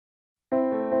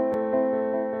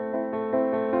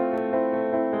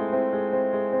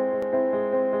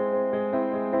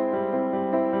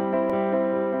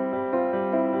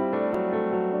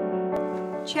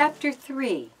Chapter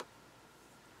 3.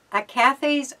 A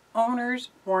Cafe's Owner's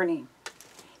Warning.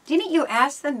 "Didn't you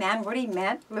ask the man what he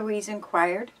meant?" Louise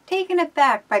inquired, taken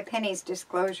aback by Penny's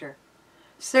disclosure.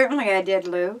 "Certainly I did,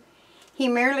 Lou. He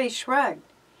merely shrugged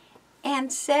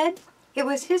and said it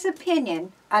was his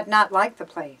opinion I'd not like the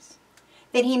place."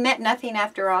 "Then he meant nothing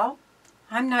after all?"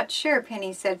 "I'm not sure,"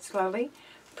 Penny said slowly.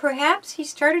 "Perhaps he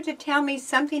started to tell me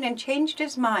something and changed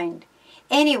his mind.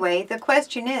 Anyway, the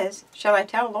question is, shall I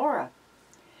tell Laura?"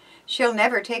 "She'll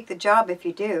never take the job if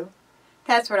you do."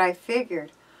 "That's what I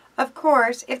figured. Of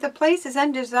course, if the place is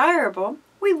undesirable,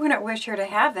 we wouldn't wish her to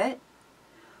have it."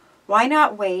 "Why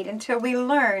not wait until we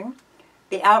learn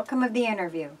the outcome of the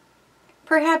interview?"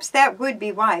 "Perhaps that would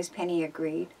be wise," Penny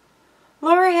agreed.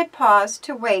 Laura had paused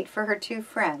to wait for her two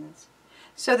friends,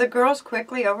 so the girls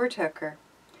quickly overtook her.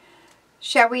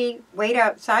 "Shall we wait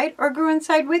outside or go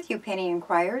inside with you?" Penny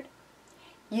inquired.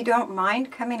 "You don't mind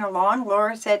coming along?"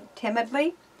 Laura said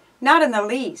timidly. "Not in the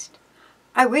least.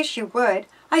 I wish you would.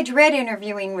 I dread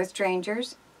interviewing with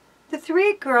strangers." The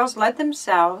three girls led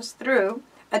themselves through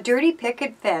a dirty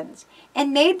picket fence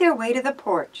and made their way to the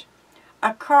porch.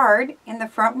 A card in the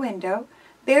front window,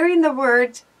 bearing the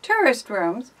words "Tourist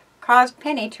Rooms," caused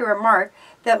Penny to remark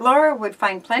that Laura would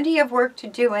find plenty of work to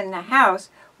do in the house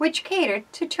which catered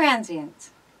to transients.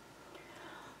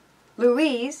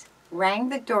 Louise rang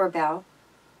the doorbell,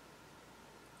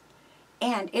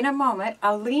 and in a moment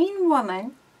a lean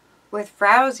woman with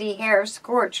frowsy hair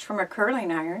scorched from a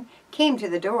curling iron came to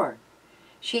the door.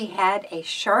 She had a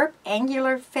sharp,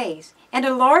 angular face and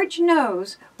a large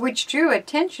nose which drew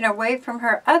attention away from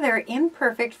her other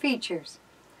imperfect features.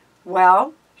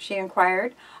 "Well?" she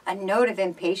inquired, a note of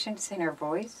impatience in her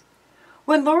voice.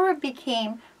 When Laura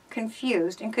became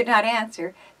confused and could not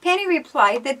answer, Penny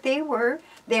replied that they were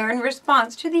there in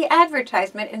response to the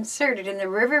advertisement inserted in the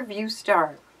Riverview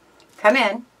Star. "Come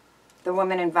in," the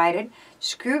woman invited,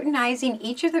 scrutinizing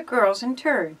each of the girls in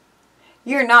turn.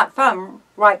 "You're not from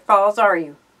White Falls, are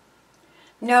you?"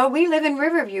 "No, we live in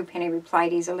Riverview," Penny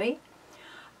replied easily.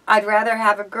 "I'd rather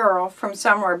have a girl from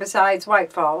somewhere besides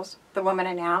White Falls," the woman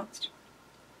announced.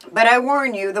 "But I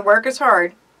warn you, the work is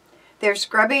hard. There's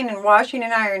scrubbing and washing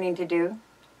and ironing to do.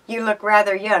 You look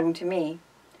rather young to me."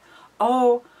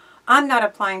 "Oh, I'm not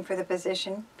applying for the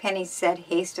position," Penny said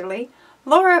hastily.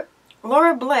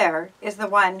 Laura Blair is the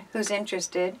one who's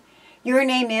interested." "Your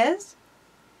name is?"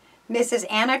 "Mrs.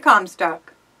 Anna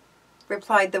Comstock,"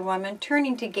 replied the woman,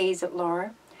 turning to gaze at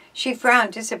Laura. She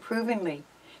frowned disapprovingly.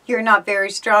 "You're not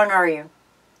very strong, are you?"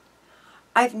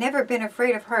 "I've never been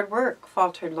afraid of hard work,"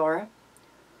 faltered Laura.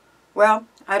 "Well,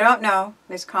 I don't know,"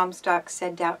 Miss Comstock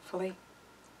said doubtfully.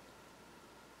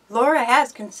 "Laura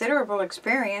has considerable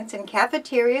experience in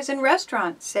cafeterias and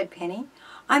restaurants," said Penny.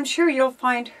 "I'm sure you'll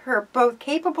find her both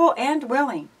capable and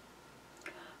willing."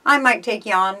 "I might take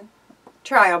you on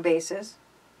trial basis,"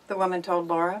 the woman told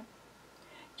Laura.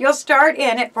 "You'll start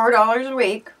in at $4 a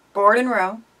week, board and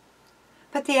room."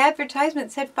 "But the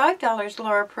advertisement said $5,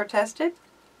 Laura protested.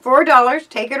 $4,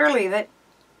 take it or leave it.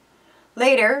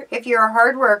 Later, if you're a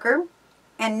hard worker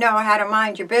and know how to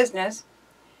mind your business,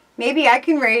 maybe I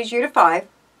can raise you to $5.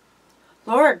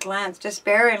 Laura glanced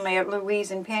despairingly at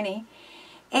Louise and Penny,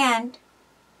 and,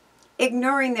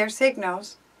 ignoring their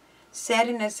signals, said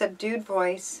in a subdued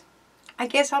voice, "I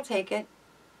guess I'll take it."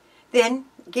 "Then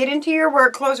get into your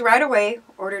work clothes right away,"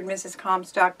 ordered Mrs.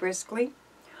 Comstock briskly.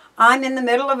 "I'm in the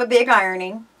middle of a big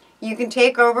ironing. You can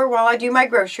take over while I do my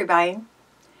grocery buying."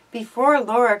 Before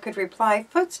Laura could reply,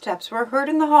 footsteps were heard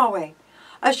in the hallway.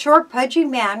 A short, pudgy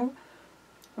man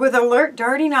with alert,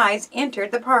 darting eyes entered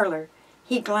the parlor.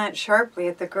 He glanced sharply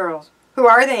at the girls. "Who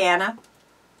are they, Anna?"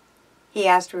 he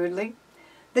asked rudely.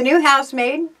 "The new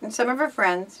housemaid and some of her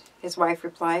friends," his wife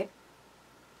replied.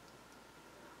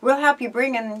 "We'll help you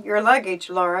bring in your luggage,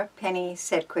 Laura," Penny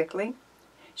said quickly.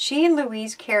 She and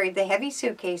Louise carried the heavy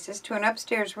suitcases to an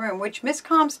upstairs room which Miss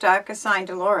Comstock assigned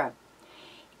to Laura.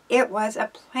 It was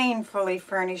a plainly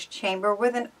furnished chamber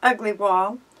with an ugly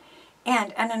wall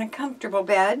and an uncomfortable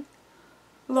bed.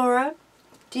 "Laura,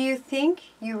 do you think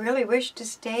you really wish to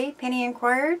stay?" Penny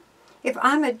inquired. "If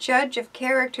I'm a judge of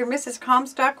character, Mrs.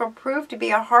 Comstock will prove to be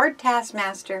a hard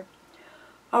taskmaster."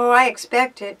 "Oh, I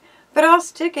expect it, but I'll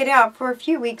stick it out for a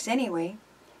few weeks anyway."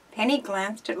 Penny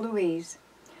glanced at Louise,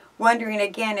 wondering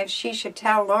again if she should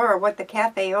tell Laura what the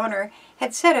cafe owner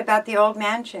had said about the old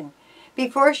mansion.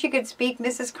 Before she could speak,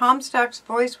 Mrs. Comstock's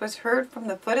voice was heard from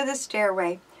the foot of the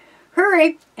stairway.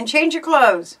 "Hurry and change your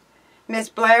clothes. Miss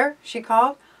Blair," she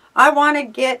called, "I want to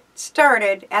get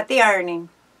started at the ironing."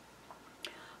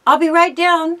 "I'll be right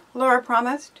down," Laura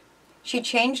promised. She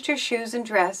changed her shoes and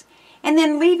dress and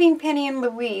then leaving Penny and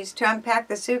Louise to unpack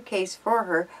the suitcase for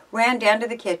her, ran down to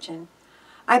the kitchen.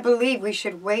 "I believe we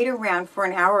should wait around for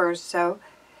an hour or so,"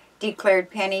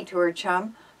 declared Penny to her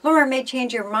chum. "Laura may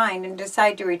change her mind and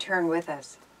decide to return with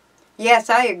us." "Yes,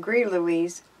 I agree,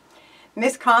 Louise.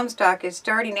 Miss Comstock is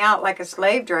starting out like a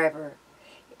slave driver.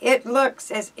 It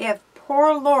looks as if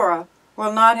poor Laura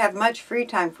will not have much free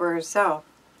time for herself."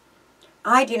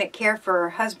 "I didn't care for her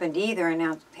husband either,"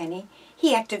 announced Penny.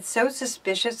 "He acted so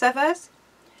suspicious of us."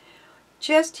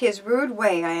 "Just his rude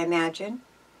way, I imagine."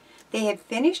 They had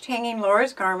finished hanging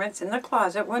Laura's garments in the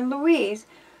closet when Louise,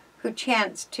 who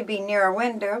chanced to be near a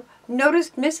window,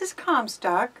 noticed Mrs.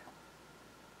 Comstock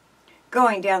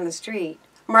going down the street,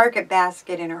 market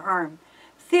basket in her arm.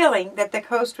 Feeling that the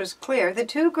coast was clear, the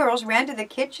two girls ran to the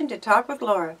kitchen to talk with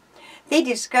Laura. They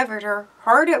discovered her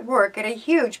hard at work at a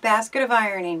huge basket of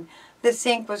ironing. The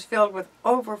sink was filled with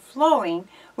overflowing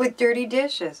with dirty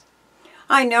dishes.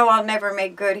 "I know I'll never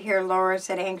make good here," Laura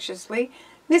said anxiously.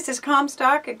 "Mrs.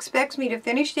 Comstock expects me to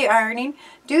finish the ironing,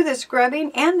 do the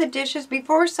scrubbing, and the dishes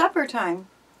before supper time.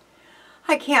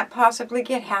 I can't possibly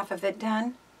get half of it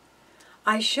done."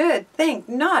 "I should think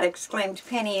not," exclaimed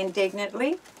Penny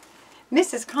indignantly.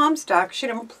 "Mrs. Comstock should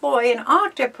employ an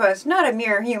octopus, not a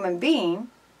mere human being."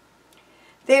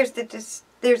 There's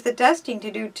the dusting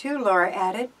to do too," Laura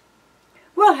added.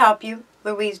 "We'll help you,"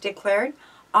 Louise declared.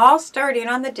 "I'll start in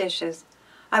on the dishes.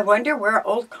 I wonder where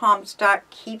old Comstock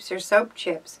keeps her soap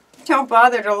chips." "Don't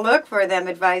bother to look for them,"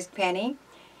 advised Penny.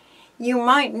 "You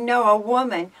might know a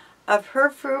woman of her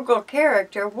frugal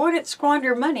character wouldn't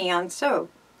squander money on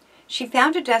soap." She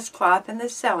found a dust cloth in the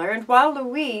cellar, and while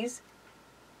Louise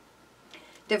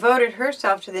devoted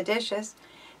herself to the dishes,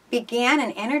 began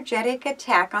an energetic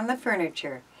attack on the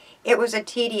furniture. It was a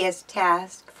tedious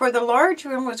task, for the large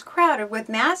room was crowded with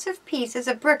massive pieces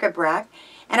of bric-a-brac,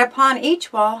 and upon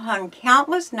each wall hung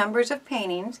countless numbers of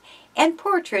paintings and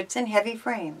portraits in heavy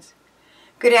frames.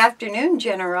 "Good afternoon,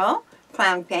 General,"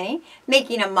 clowned Penny,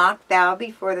 making a mock bow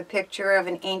before the picture of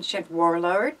an ancient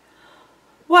warlord.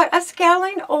 "What a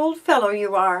scowling old fellow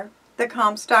you are! The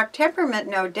Comstock temperament,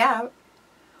 no doubt.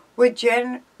 Would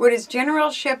his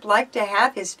generalship like to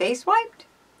have his face wiped?"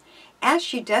 As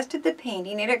she dusted the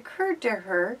painting, it occurred to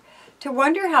her to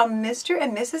wonder how Mr.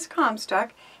 and Mrs.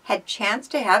 Comstock had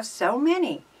chanced to have so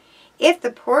many. If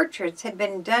the portraits had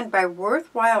been done by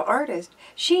worthwhile artists,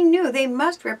 she knew they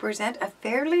must represent a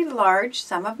fairly large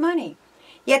sum of money.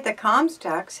 Yet the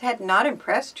Comstocks had not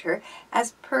impressed her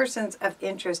as persons of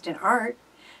interest in art.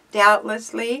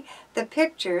 Doubtlessly, the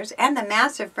pictures and the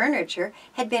massive furniture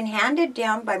had been handed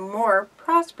down by more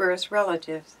prosperous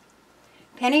relatives.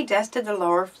 Penny dusted the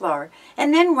lower floor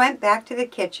and then went back to the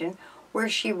kitchen, where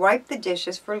she wiped the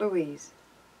dishes for Louise.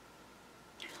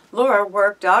 Laura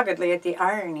worked doggedly at the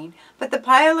ironing, but the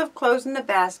pile of clothes in the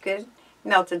basket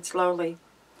melted slowly.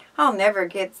 "I'll never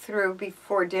get through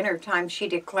before dinner time," she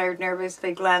declared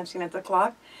nervously, glancing at the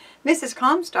clock. "Mrs.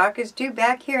 Comstock is due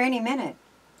back here any minute."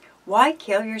 "Why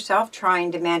kill yourself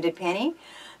trying?" demanded Penny.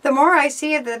 "The more I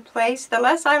see of the place, the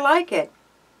less I like it.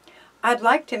 I'd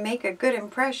like to make a good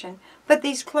impression, but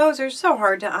these clothes are so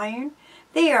hard to iron.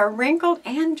 They are wrinkled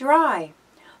and dry."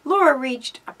 Laura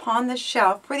reached upon the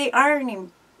shelf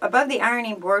above the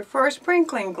ironing board for a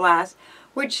sprinkling glass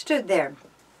which stood there.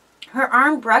 Her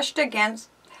arm brushed against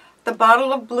the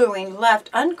bottle of bluing left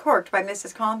uncorked by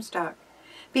Mrs. Comstock.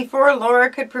 Before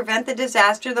Laura could prevent the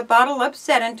disaster, the bottle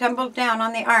upset and tumbled down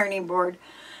on the ironing board.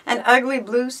 An ugly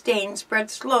blue stain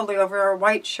spread slowly over her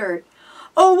white shirt.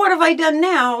 "Oh, what have I done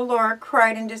now?" Laura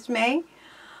cried in dismay.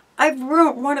 "I've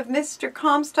ruined one of Mr.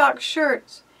 Comstock's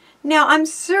shirts. Now I'm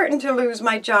certain to lose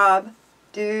my job."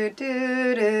 "Do,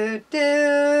 do, do, do."